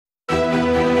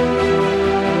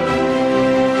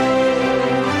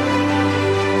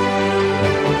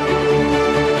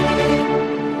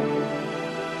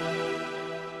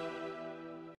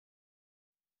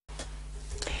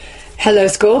Hello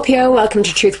Scorpio, welcome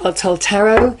to Truth Well Told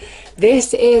Tarot.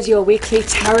 This is your weekly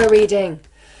tarot reading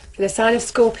for the sign of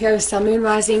Scorpio, Sun, Moon,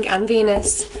 Rising and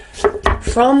Venus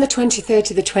from the 23rd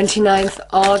to the 29th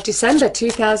of December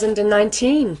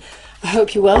 2019. I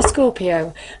hope you're well,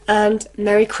 Scorpio, and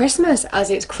Merry Christmas as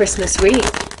it's Christmas week.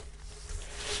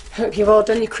 Hope you've all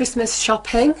done your Christmas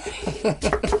shopping.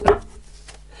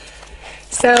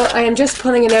 So I am just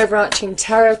pulling an overarching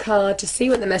tarot card to see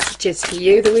what the message is for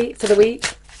you for the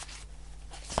week.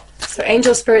 So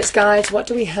angel, spirits, guides, what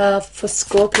do we have for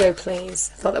Scorpio, please?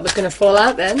 I thought that was going to fall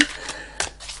out then.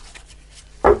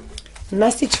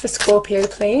 Message for Scorpio,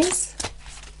 please.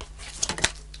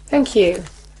 Thank you.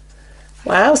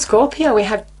 Wow, Scorpio, we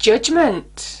have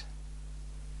Judgment.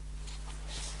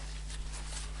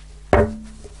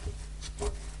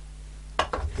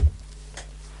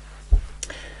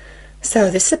 So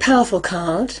this is a powerful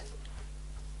card.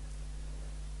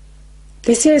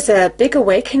 This is a big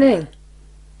awakening.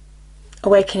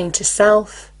 Awakening to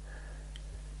self.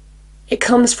 It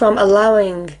comes from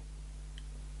allowing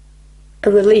a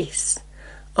release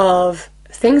of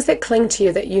things that cling to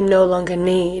you that you no longer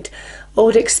need,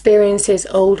 old experiences,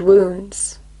 old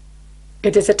wounds.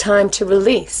 It is a time to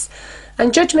release.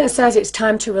 And Judgment says it's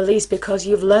time to release because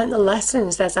you've learned the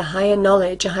lessons. There's a higher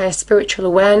knowledge, a higher spiritual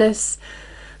awareness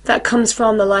that comes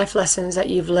from the life lessons that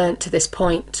you've learned to this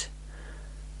point.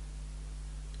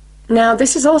 Now,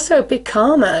 this is also big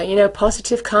karma,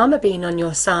 positive karma being on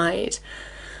your side.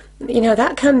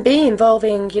 That can be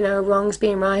involving, wrongs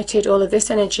being righted, all of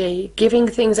this energy, giving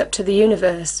things up to the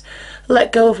universe.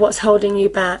 Let go of what's holding you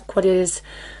back, what is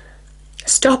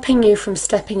stopping you from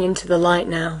stepping into the light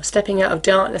now, stepping out of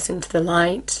darkness into the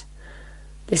light.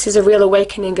 This is a real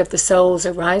awakening of the souls,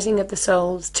 a rising of the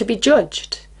souls, to be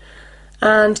judged.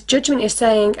 And Judgment is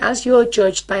saying, as you're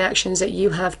judged by actions that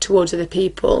you have towards other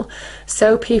people,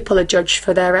 so people are judged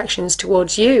for their actions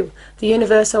towards you. The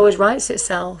universe always rights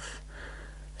itself.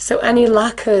 So any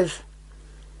lack of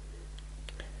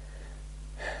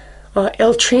or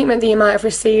ill treatment that you might have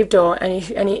received, or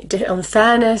any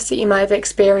unfairness that you might have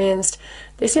experienced,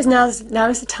 this is now is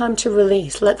the time to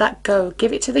release. Let that go.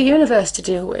 Give it to the universe to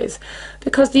deal with,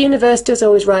 because the universe does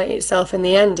always right itself in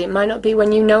the end. It might not be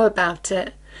when you know about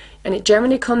it. And it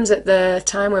generally comes at the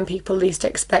time when people least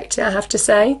expect it, I have to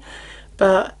say.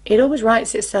 But it always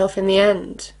rights itself in the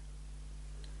end.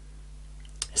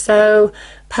 So,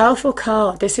 powerful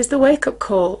card. This is the wake-up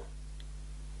call.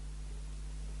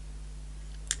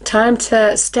 Time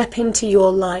to step into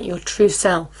your light, your true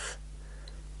self.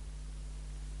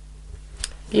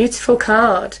 Beautiful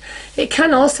card. It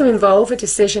can also involve a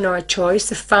decision or a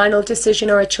choice, a final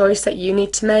decision or a choice that you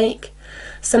need to make.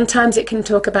 Sometimes it can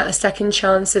talk about a second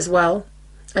chance as well.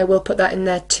 I will put that in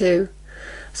there too.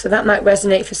 So that might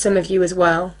resonate for some of you as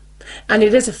well. And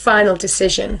it is a final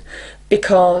decision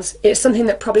because it's something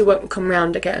that probably won't come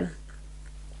round again.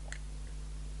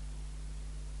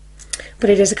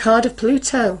 But it is a card of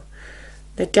Pluto.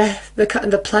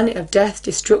 The planet of death,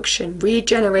 destruction,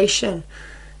 regeneration.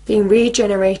 Being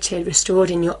regenerated,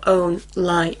 restored in your own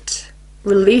light.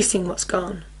 Releasing what's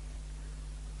gone.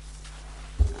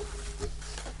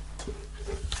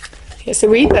 It's a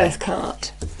rebirth card.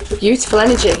 Beautiful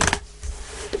energy.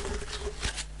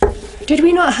 Did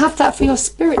we not have that for your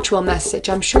spiritual message?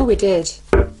 I'm sure we did.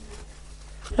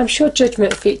 I'm sure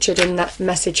Judgment featured in that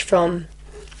message from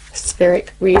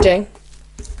Spirit reading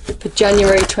for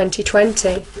January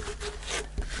 2020.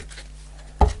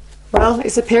 Well,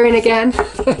 it's appearing again.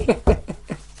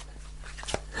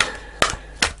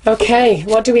 Okay,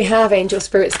 what do we have, angel,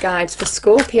 spirits, guides for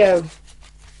Scorpio?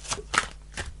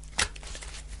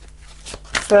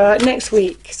 For next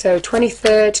week, so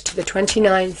 23rd to the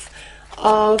 29th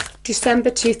of December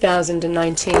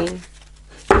 2019.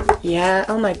 Yeah,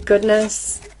 oh my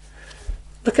goodness.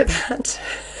 Look at that.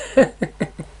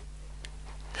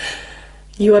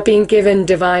 You are being given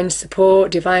divine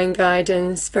support, divine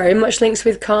guidance, very much links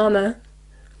with karma.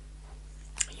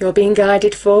 You're being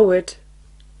guided forward.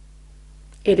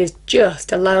 It is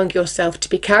just allowing yourself to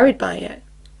be carried by it.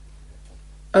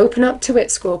 Open up to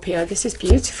it, Scorpio. This is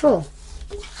beautiful.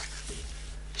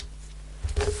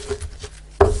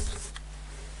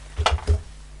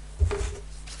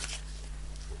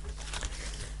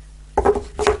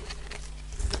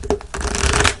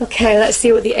 Okay, let's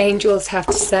see what the angels have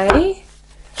to say.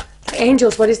 The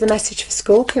angels, what is the message for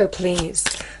Scorpio, please?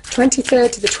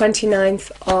 23rd to the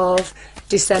 29th of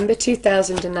December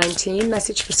 2019.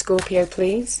 Message for Scorpio,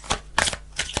 please.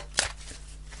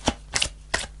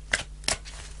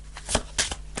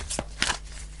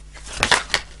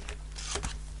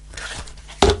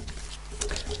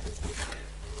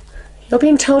 You're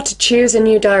being told to choose a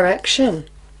new direction.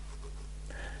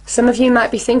 Some of you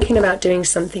might be thinking about doing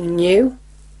something new.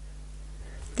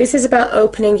 This is about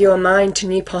opening your mind to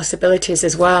new possibilities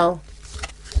as well,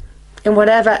 in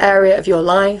whatever area of your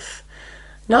life.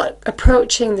 Not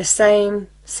approaching the same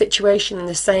situation in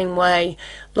the same way,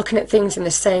 looking at things in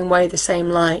the same way, the same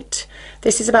light.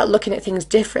 This is about looking at things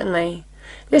differently.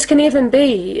 This can even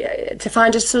be to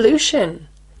find a solution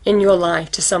in your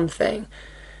life to something.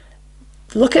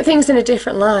 Look at things in a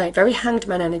different light, very Hanged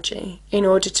Man energy, in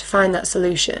order to find that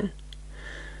solution.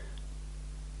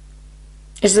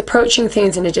 It's approaching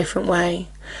things in a different way.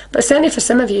 But certainly for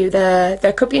some of you,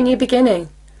 there could be a new beginning.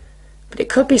 But it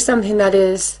could be something that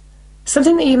is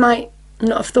something that you might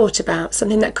not have thought about,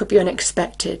 something that could be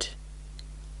unexpected.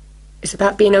 It's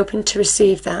about being open to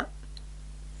receive that.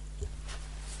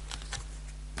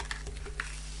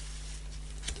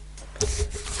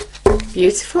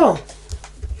 Beautiful.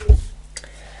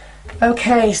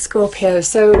 Okay, Scorpio,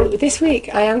 so this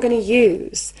week I am going to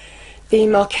use the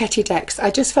Marchetti decks. I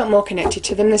just felt more connected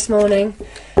to them this morning.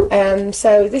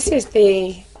 So this is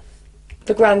the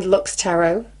Grand Lux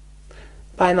Tarot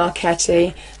by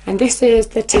Marchetti, and this is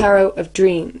the Tarot of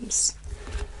Dreams.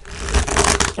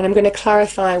 And I'm going to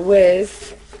clarify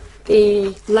with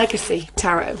the Legacy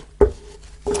Tarot.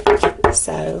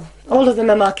 So all of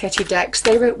them are Marchetti decks.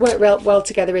 They work well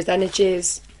together as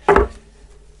energies.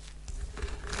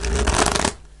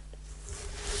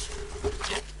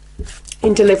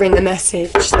 In delivering the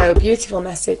message. So beautiful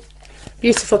message,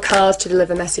 beautiful cards to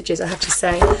deliver messages, I have to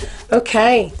say.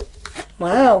 Okay,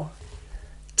 wow,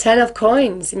 10 of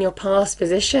Coins in your past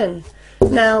position.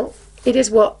 Now it is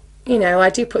what, you know,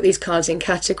 I do put these cards in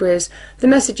categories. The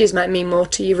messages might mean more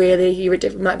to you, really. You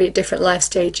might be at different life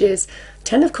stages.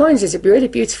 10 of Coins is a really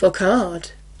beautiful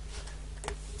card.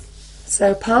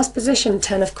 So past position,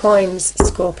 10 of Coins,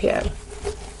 Scorpio.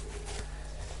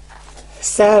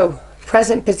 So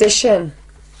present position.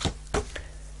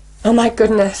 Oh my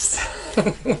goodness.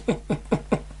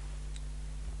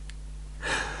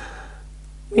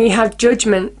 We have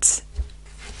Judgment.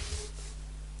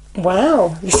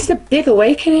 Wow, this is a big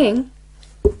awakening.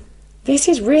 This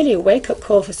is really a wake-up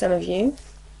call for some of you.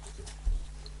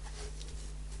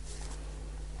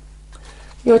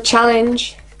 Your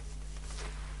challenge,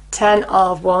 10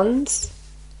 of Wands.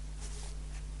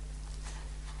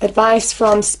 Advice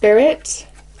from Spirit.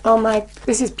 Oh my,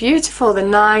 this is beautiful, the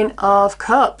 9 of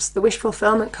Cups, the wish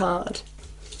fulfillment card.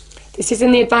 This is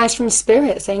in the advice from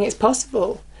Spirit, saying it's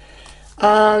possible.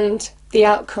 And the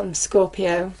outcome,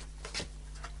 Scorpio.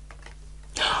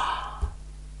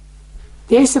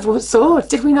 The Ace of Swords.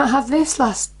 Did we not have this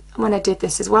when I did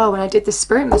this as well, when I did the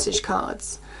Spirit message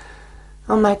cards?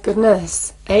 Oh my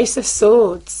goodness. Ace of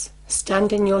Swords.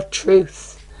 Stand in your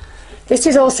truth. This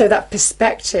is also that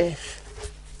perspective.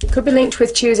 Could be linked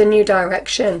with choose a new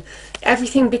direction.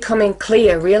 Everything becoming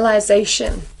clear,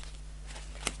 realization.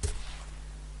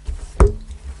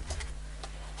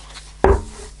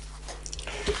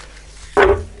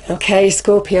 Okay,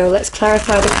 Scorpio, let's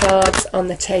clarify the cards on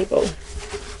the table.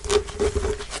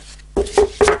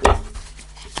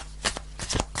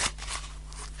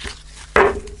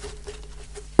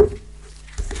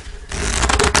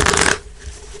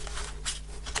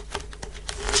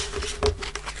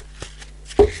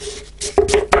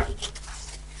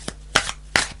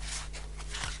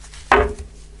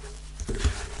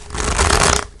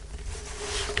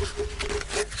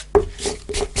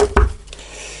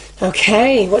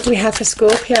 Okay, what do we have for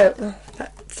Scorpio?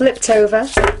 That flipped over.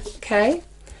 Okay,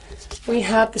 we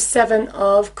have the 7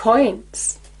 of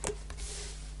Coins.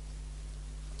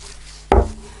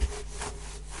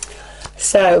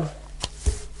 So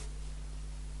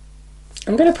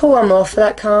I'm going to pull one more for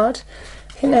that card.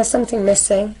 I think there's something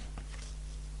missing.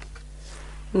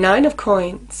 9 of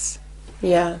Coins.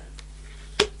 Yeah.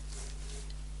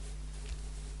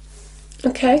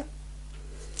 Okay.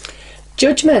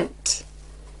 Judgment.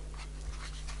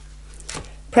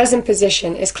 Present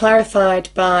position is clarified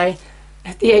by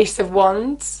the Ace of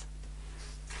Wands.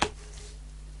 I'm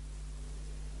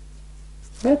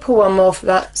going to pull one more for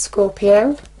that,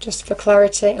 Scorpio, just for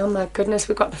clarity. Oh my goodness,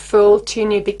 we've got the Fool, 2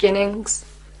 new beginnings.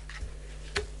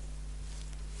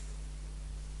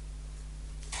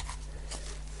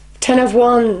 Ten of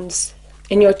Wands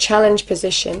in your challenge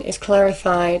position is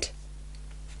clarified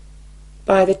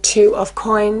by the 2 of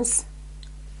Coins.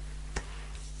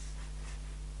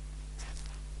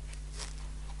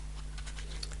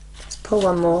 Pull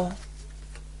one more.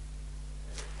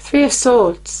 3 of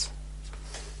Swords.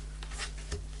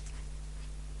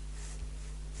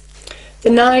 The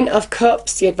 9 of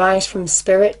Cups, the advice from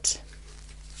Spirit,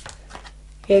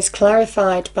 is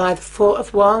clarified by the 4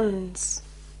 of Wands.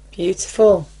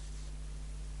 Beautiful.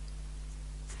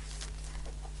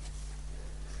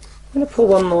 I'm going to pull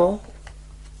one more.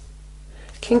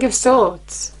 King of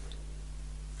Swords.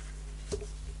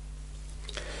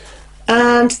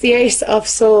 And the Ace of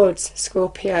Swords,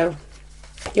 Scorpio.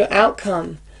 Your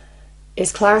outcome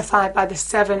is clarified by the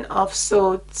Seven of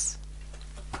Swords.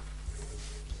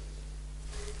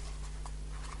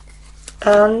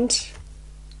 And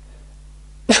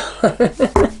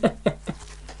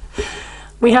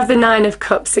we have the Nine of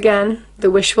Cups again,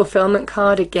 the wish fulfillment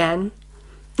card again.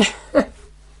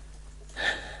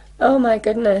 Oh my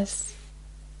goodness.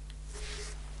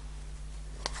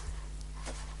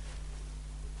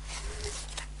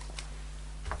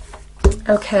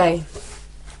 Okay.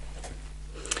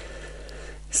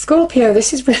 Scorpio,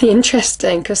 this is really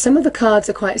interesting because some of the cards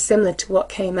are quite similar to what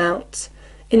came out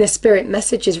in the Spirit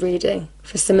Messages reading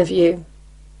for some of you.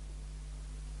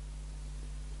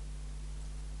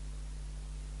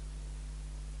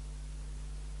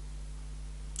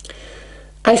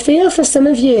 I feel for some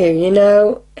of you, you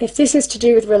know, if this is to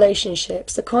do with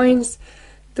relationships, the coins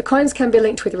can be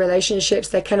linked with relationships.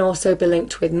 They can also be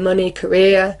linked with money,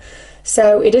 career.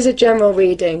 So it is a general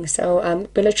reading. So I'm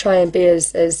going to try and be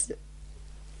as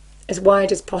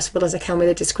wide as possible as I can with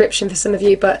a description for some of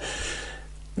you. But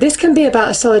this can be about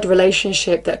a solid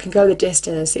relationship that can go the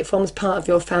distance. It forms part of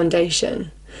your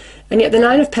foundation. And yet the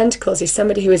Nine of Pentacles is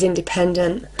somebody who is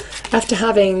independent after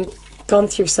having gone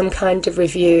through some kind of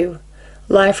review,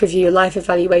 life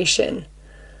evaluation.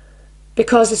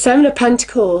 Because the Seven of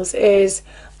Pentacles is,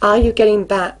 are you getting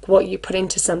back what you put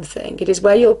into something? It is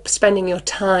where you're spending your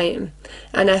time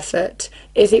and effort.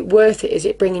 Is it worth it? Is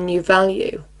it bringing you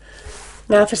value?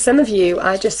 Now, for some of you,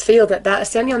 I just feel that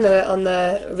certainly on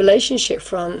the relationship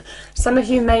front, some of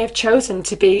you may have chosen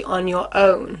to be on your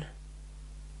own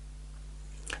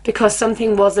because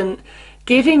something wasn't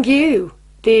giving you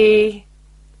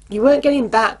you weren't getting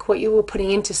back what you were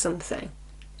putting into something.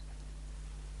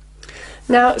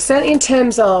 Now, certainly in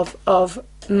terms of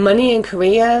money and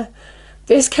career,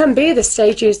 this can be the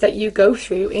stages that you go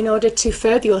through in order to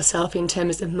further yourself in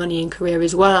terms of money and career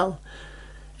as well.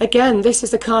 Again, this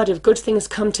is a card of good things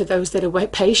come to those that are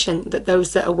patient, that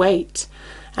those that await.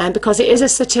 And because it is a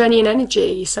Saturnian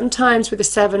energy, sometimes with the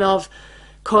Seven of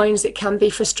Coins it can be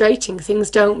frustrating.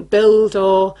 Things don't build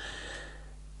or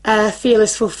feel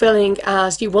as fulfilling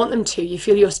as you want them to. You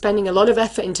feel you're spending a lot of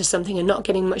effort into something and not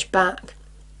getting much back.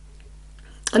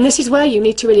 And this is where you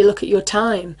need to really look at your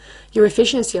time, your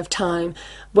efficiency of time,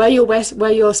 where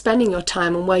you're spending your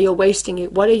time and where you're wasting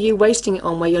it. What are you wasting it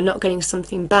on where you're not getting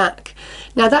something back?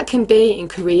 Now that can be in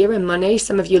career and money.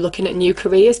 Some of you looking at new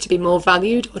careers to be more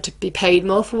valued or to be paid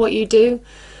more for what you do.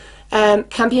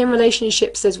 Can be in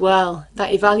relationships as well,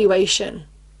 that evaluation.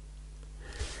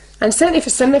 And certainly for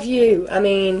some of you, I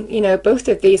mean, you know, both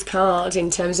of these cards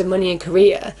in terms of money and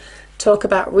career talk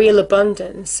about real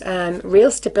abundance,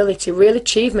 real stability, real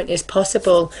achievement is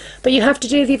possible. But you have to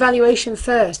do the evaluation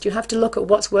first. You have to look at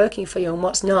what's working for you and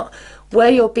what's not, where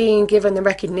you're being given the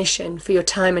recognition for your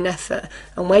time and effort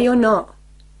and where you're not.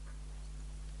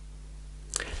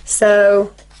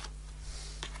 So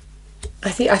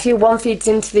I feel one feeds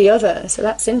into the other, so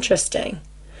that's interesting.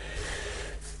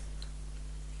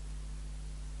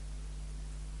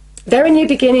 There are new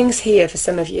beginnings here for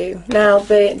some of you. Now,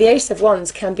 the Ace of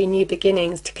Wands can be new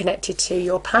beginnings connected to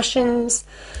your passions,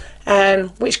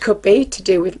 which could be to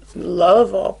do with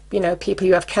love or, you know, people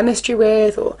you have chemistry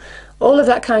with, or all of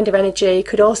that kind of energy.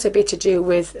 Could also be to do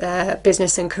with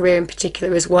business and career in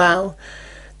particular as well.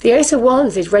 The Ace of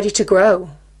Wands is ready to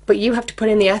grow, but you have to put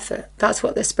in the effort. That's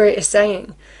what the Spirit is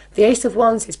saying. The Ace of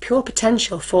Wands is pure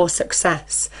potential for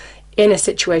success in a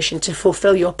situation to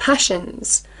fulfill your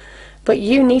passions. But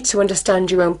you need to understand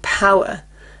your own power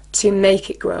to make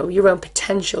it grow, your own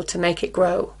potential to make it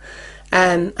grow.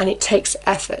 And it takes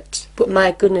effort. But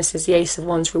my goodness, is the Ace of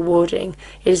Wands rewarding.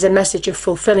 It is a message of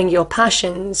fulfilling your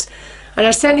passions. And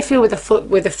I certainly feel with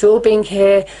the Fool being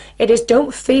here, it is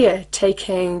don't fear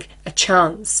taking a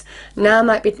chance. Now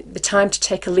might be the time to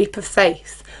take a leap of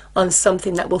faith on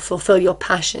something that will fulfill your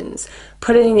passions.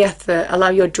 Put in the effort, allow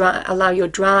your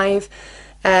drive,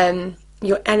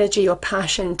 your energy, your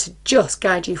passion to just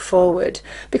guide you forward,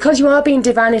 because you are being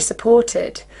divinely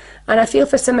supported. And I feel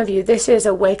for some of you this is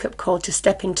a wake-up call to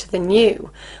step into the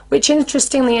new, which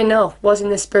interestingly enough was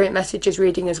in the Spirit Messages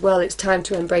reading as well. It's time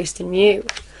to embrace the new.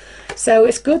 So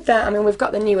it's good that, I mean, we've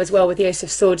got the new as well with the Ace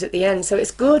of Swords at the end, so it's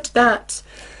good that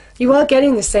you are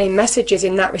getting the same messages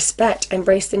in that respect.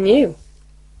 Embrace the new.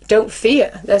 Don't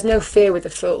fear. There's no fear with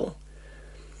the Fool.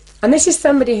 And this is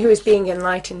somebody who is being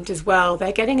enlightened as well.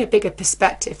 They're getting a bigger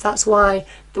perspective. That's why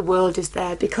the world is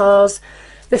there, because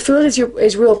the Fool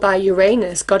is ruled by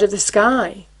Uranus, god of the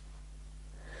sky.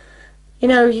 You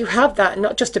know, you have that,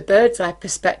 not just a bird's eye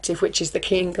perspective, which is the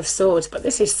King of Swords, but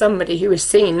this is somebody who is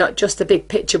seeing not just the big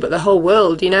picture, but the whole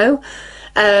world, you know?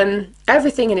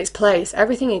 Everything in its place,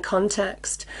 everything in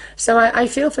context. So I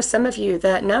feel for some of you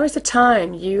that now is the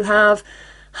time. You have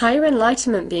higher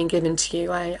enlightenment being given to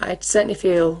you. I certainly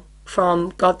feel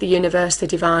from God, the universe, the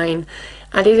divine,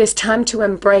 and it is time to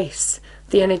embrace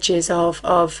the energies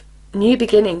of new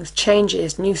beginnings,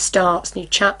 changes, new starts, new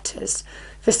chapters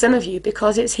for some of you,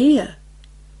 because it's here.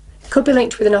 It could be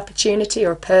linked with an opportunity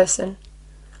or a person.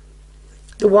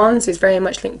 The Wands is very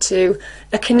much linked to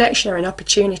a connection or an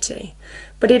opportunity,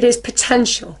 but it is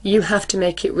potential. You have to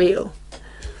make it real.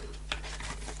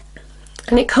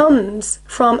 And it comes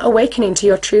from awakening to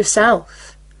your true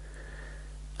self.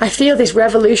 I feel this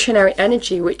revolutionary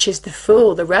energy, which is the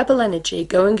Fool, the rebel energy,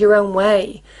 going your own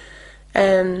way,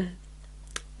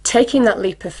 taking that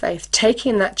leap of faith,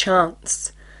 taking that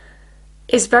chance,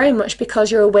 is very much because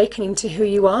you're awakening to who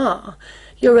you are.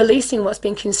 You're releasing what's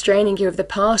been constraining you of the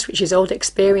past, which is old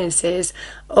experiences,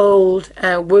 old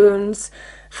wounds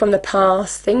from the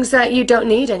past, things that you don't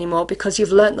need anymore because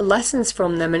you've learnt the lessons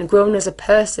from them and grown as a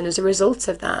person as a result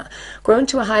of that, grown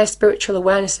to a higher spiritual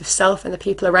awareness of self and the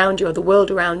people around you or the world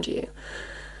around you.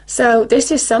 So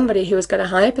this is somebody who has got a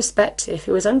higher perspective,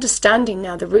 who is understanding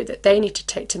now the route that they need to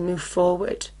take to move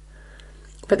forward.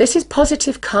 But this is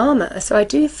positive karma, so I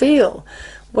do feel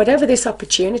whatever this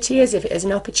opportunity is, if it is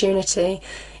an opportunity,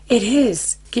 it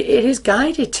is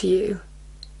guided to you.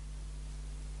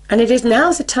 And it is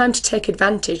now's the time to take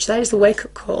advantage. That is the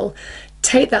wake-up call.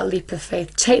 Take that leap of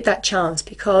faith, take that chance,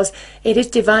 because it is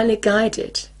divinely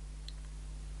guided.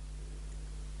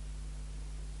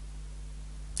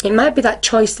 It might be that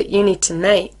choice that you need to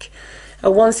make, a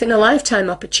once-in-a-lifetime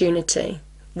opportunity,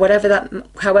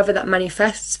 however that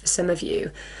manifests for some of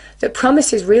you, that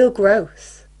promises real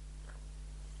growth.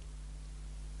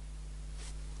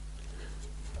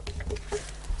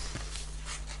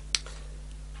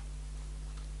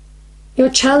 Your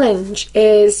challenge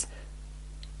is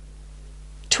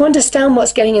to understand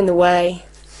what's getting in the way.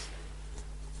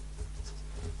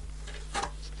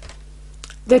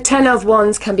 The Ten of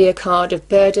Wands can be a card of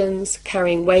burdens,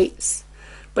 carrying weights,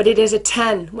 but it is a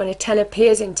 10. When a 10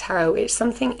 appears in tarot, it's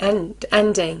something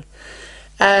ending.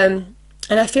 And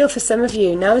I feel for some of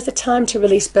you, now is the time to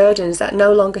release burdens that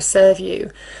no longer serve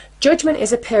you. Judgment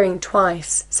is appearing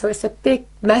twice, so it's a big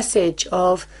message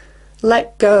of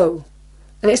let go.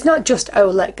 And it's not just, oh,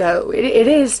 let go. It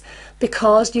is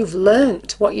because you've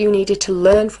learnt what you needed to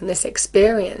learn from this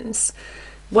experience.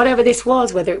 Whatever this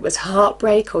was, whether it was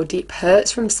heartbreak or deep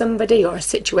hurts from somebody or a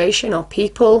situation or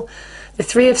people, the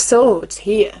Three of Swords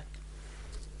here,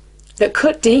 that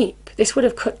cut deep. This would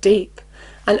have cut deep.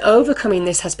 And overcoming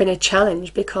this has been a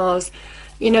challenge because,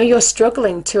 you know, you're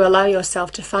struggling to allow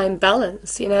yourself to find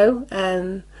balance, you know.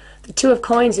 The Two of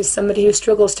Coins is somebody who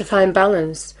struggles to find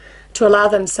balance, to allow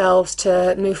themselves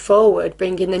to move forward,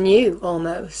 bring in the new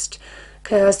almost.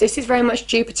 Because this is very much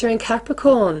Jupiter in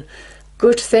Capricorn.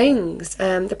 Good things,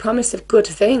 the promise of good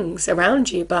things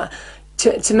around you, but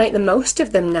to make the most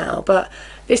of them now. But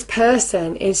this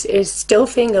person is still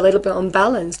feeling a little bit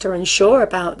unbalanced or unsure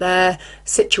about their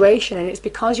situation, and it's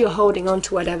because you're holding on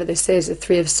to whatever this is, the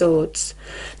Three of Swords.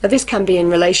 Now this can be in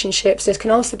relationships, this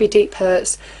can also be deep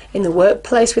hurts in the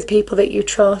workplace with people that you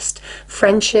trust,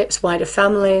 friendships, wider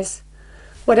families.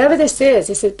 Whatever this is,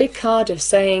 it's a big card of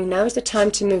saying now is the time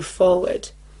to move forward.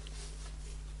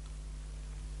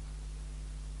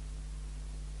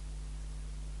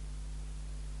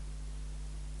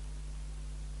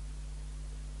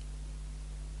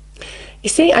 You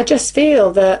see, I just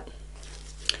feel that,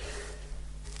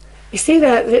 you see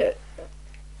that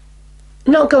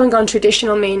not going on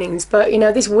traditional meanings, but, you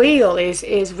know, this wheel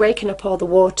is raking up all the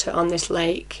water on this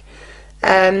lake.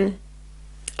 And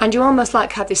you almost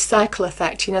like have this cycle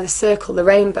effect, you know, the circle, the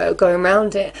rainbow going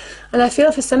around it. And I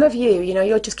feel for some of you, you know,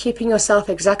 you're just keeping yourself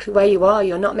exactly where you are.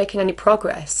 You're not making any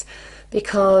progress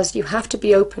because you have to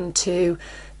be open to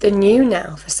the new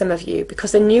now for some of you,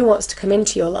 because the new wants to come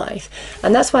into your life.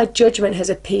 And that's why Judgment has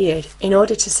appeared, in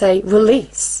order to say,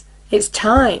 release. It's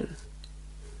time.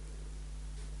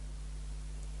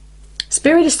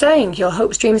 Spirit is saying your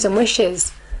hopes, dreams and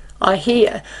wishes are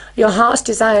here. Your heart's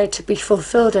desire to be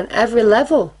fulfilled on every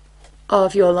level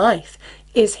of your life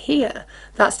is here.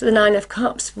 That's the Nine of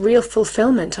Cups. Real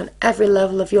fulfillment on every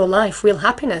level of your life. Real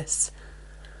happiness.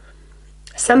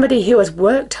 Somebody who has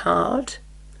worked hard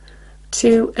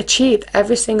to achieve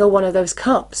every single one of those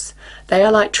cups. They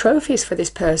are like trophies for this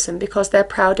person because they're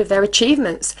proud of their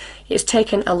achievements. It's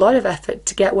taken a lot of effort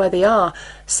to get where they are,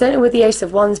 certainly with the Ace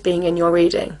of Wands being in your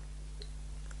reading,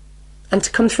 and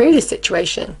to come through this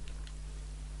situation.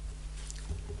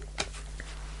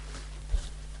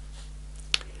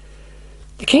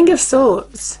 King of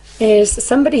Swords is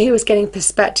somebody who is getting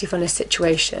perspective on a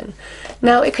situation.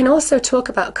 Now, it can also talk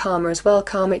about karma as well,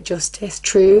 karmic justice,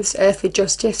 truths, earthly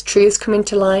justice, truths coming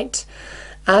to light,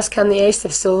 as can the Ace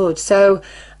of Swords. So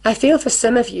I feel for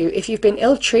some of you, if you've been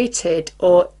ill-treated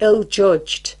or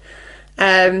ill-judged,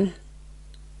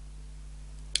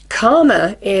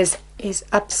 karma is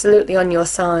absolutely on your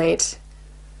side.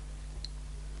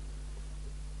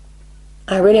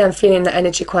 I really am feeling that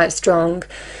energy quite strong.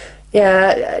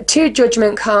 Yeah, 2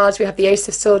 judgment cards. We have the Ace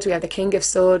of Swords, we have the King of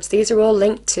Swords. These are all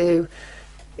linked to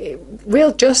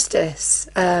real justice,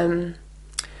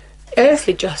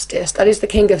 earthly justice. That is the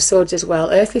King of Swords as well.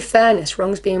 Earthly fairness,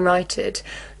 wrongs being righted,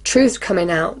 truth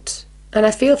coming out. And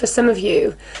I feel for some of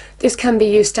you, this can be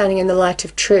you standing in the light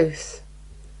of truth.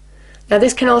 Now,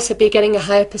 this can also be getting a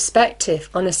higher perspective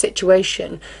on a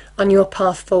situation, on your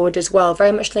path forward as well.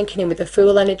 Very much linking in with the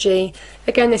Fool energy.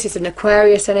 Again, this is an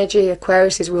Aquarius energy.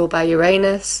 Aquarius is ruled by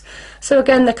Uranus. So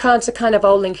again, the cards are kind of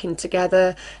all linking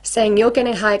together, saying you're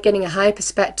getting a higher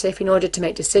perspective in order to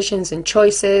make decisions and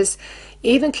choices.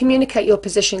 Even communicate your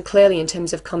position clearly in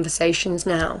terms of conversations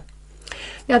now.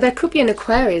 Now, there could be an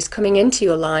Aquarius coming into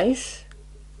your life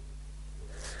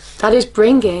that is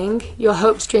bringing your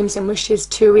hopes, dreams and wishes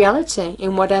to reality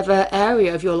in whatever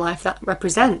area of your life that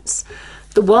represents.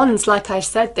 The ones, like I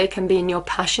said, they can be in your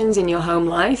passions, in your home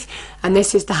life, and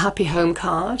this is the happy home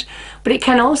card. But it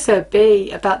can also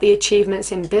be about the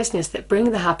achievements in business that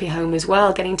bring the happy home as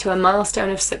well, getting to a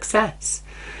milestone of success.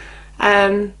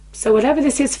 So whatever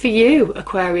this is for you,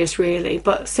 Aquarius, really,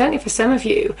 but certainly for some of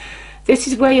you, this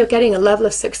is where you're getting a level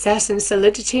of success and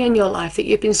solidity in your life that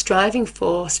you've been striving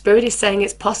for. Spirit is saying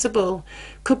it's possible.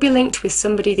 Could be linked with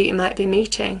somebody that you might be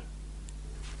meeting.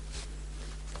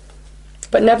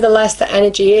 But nevertheless, the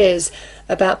energy is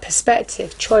about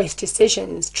perspective, choice,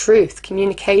 decisions, truth,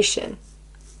 communication.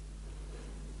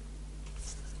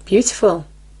 Beautiful.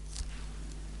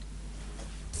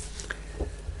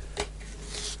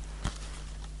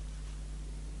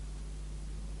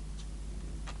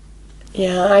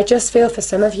 Yeah, I just feel for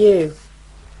some of you.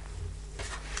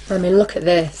 I mean, look at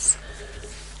this.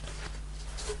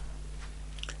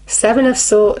 Seven of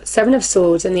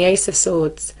Swords and the Ace of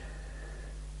Swords.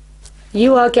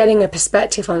 You are getting a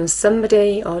perspective on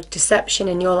somebody or deception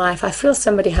in your life. I feel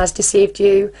somebody has deceived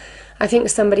you. I think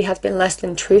somebody has been less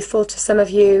than truthful to some of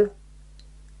you.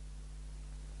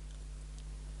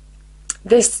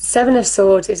 This 7 of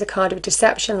Swords is a card of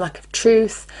deception, lack of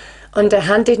truth,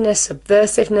 underhandedness,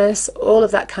 subversiveness, all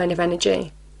of that kind of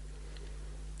energy.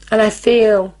 And I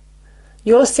feel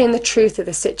you're seeing the truth of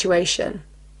the situation.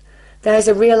 There's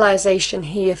a realization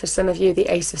here for some of you. The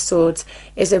Ace of Swords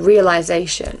is a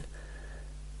realization.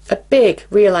 A big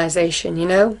realization, you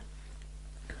know.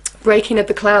 Breaking of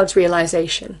the clouds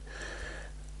realization.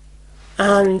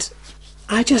 And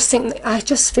I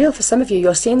just feel for some of you,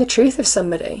 you're seeing the truth of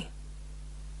somebody.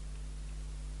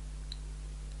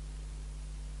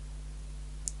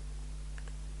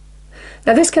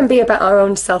 Now this can be about our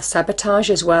own self-sabotage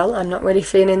as well. I'm not really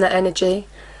feeling that energy,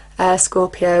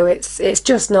 Scorpio. It's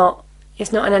just not,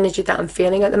 it's not an energy that I'm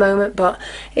feeling at the moment, but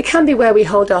it can be where we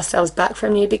hold ourselves back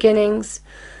from new beginnings.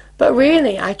 But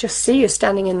really, I just see you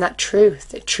standing in that truth.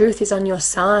 The truth is on your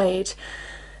side.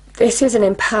 This is an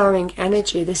empowering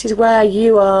energy. This is where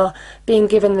you are being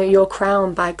given your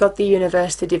crown by God, the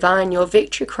universe, the divine, your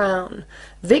victory crown.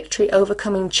 Victory,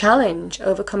 overcoming challenge,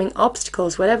 overcoming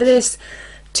obstacles, whatever this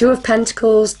 2 of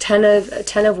Pentacles, 10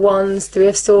 of Wands, 3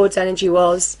 of Swords energy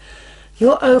was.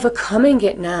 You're overcoming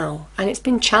it now, and it's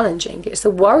been challenging. It's the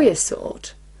warrior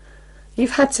sword.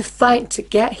 You've had to fight to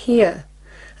get here.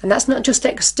 And that's not just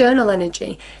external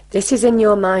energy. This is in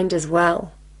your mind as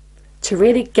well. To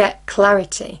really get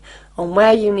clarity on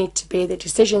where you need to be, the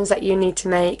decisions that you need to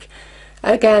make.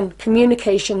 Again,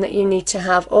 communication that you need to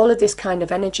have, all of this kind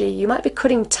of energy. You might be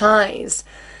cutting ties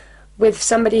with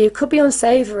somebody who could be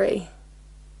unsavory.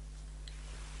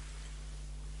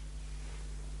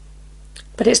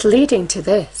 But it's leading to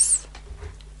this.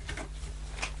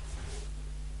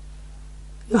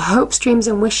 Your hopes, dreams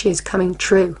and wishes coming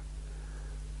true.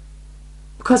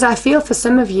 Because I feel for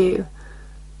some of you,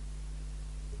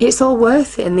 it's all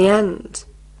worth it in the end.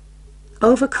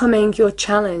 Overcoming your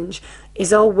challenge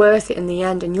is all worth it in the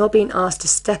end, and you're being asked to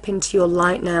step into your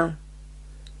light now.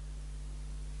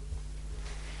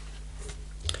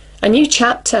 A new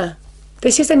chapter.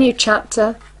 This is a new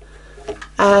chapter.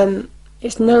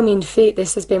 It's no mean feat.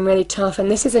 This has been really tough,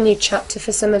 and this is a new chapter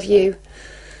for some of you.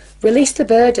 Release the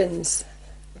burdens.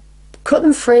 Cut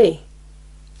them free.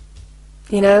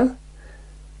 You know?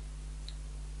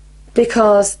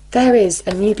 Because there is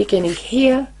a new beginning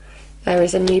here. There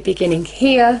is a new beginning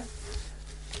here.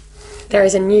 there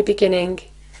is a new beginning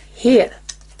here.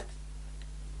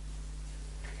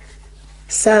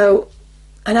 So,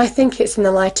 and I think it's in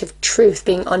the light of truth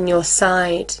being on your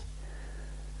side.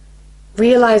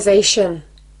 Realization.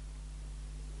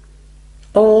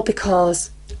 All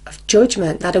because of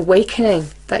judgment, that awakening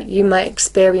that you might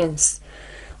experience.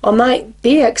 Or might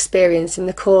be experienced in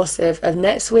the course of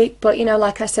next week. But, you know,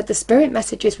 like I said, the spirit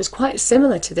messages was quite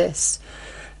similar to this.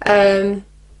 But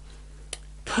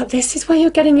this is where you're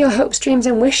getting your hopes, dreams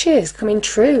and wishes coming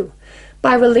true.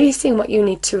 By releasing what you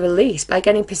need to release, by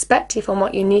getting perspective on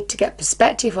what you need to get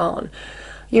perspective on,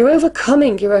 you're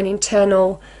overcoming your own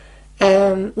internal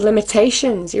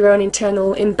limitations, your own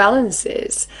internal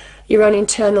imbalances, your own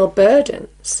internal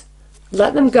burdens.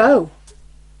 Let them go.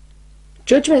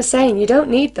 Judgment saying you don't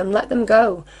need them, let them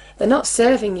go. They're not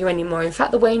serving you anymore. In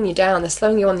fact, they're weighing you down, they're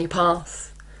slowing you on your path.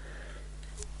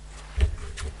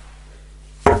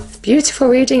 Beautiful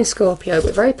reading, Scorpio,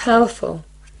 but very powerful.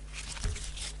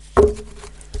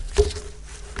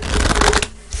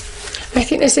 I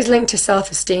think this is linked to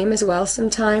self-esteem as well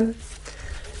sometime.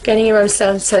 Getting your own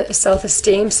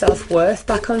self-esteem, self-worth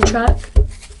back on track.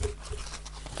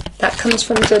 That comes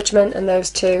from judgment and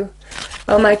those two.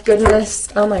 Oh my goodness,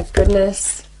 oh my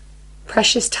goodness.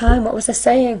 Precious time, what was I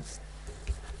saying?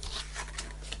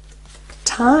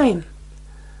 Time.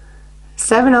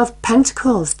 Seven of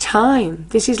Pentacles, time.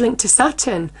 This is linked to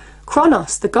Saturn.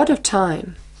 Chronos, the god of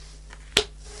time.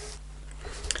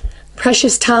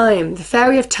 Precious time. The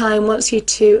fairy of time wants you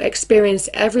to experience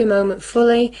every moment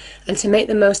fully and to make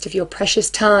the most of your precious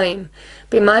time.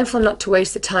 Be mindful not to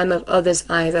waste the time of others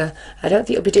either. I don't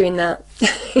think you'll be doing that.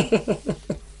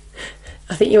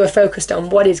 I think you are focused on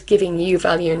what is giving you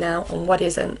value now and what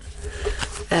isn't.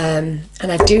 And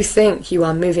I do think you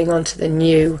are moving on to the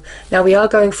new. Now we are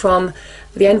going from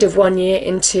the end of one year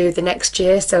into the next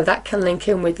year, so that can link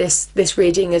in with this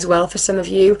reading as well for some of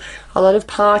you. A lot of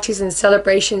parties and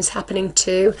celebrations happening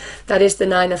too. That is the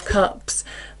Nine of Cups.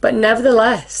 But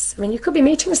nevertheless, I mean, you could be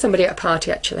meeting somebody at a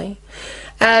party actually.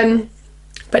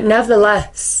 But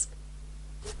nevertheless,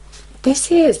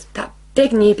 this is that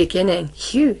big new beginning,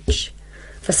 huge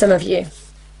for some of you.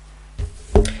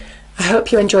 I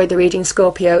hope you enjoyed the reading,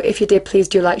 Scorpio. If you did, please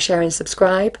do like, share and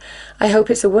subscribe. I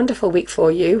hope it's a wonderful week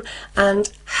for you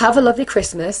and have a lovely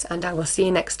Christmas, and I will see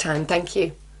you next time. Thank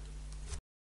you.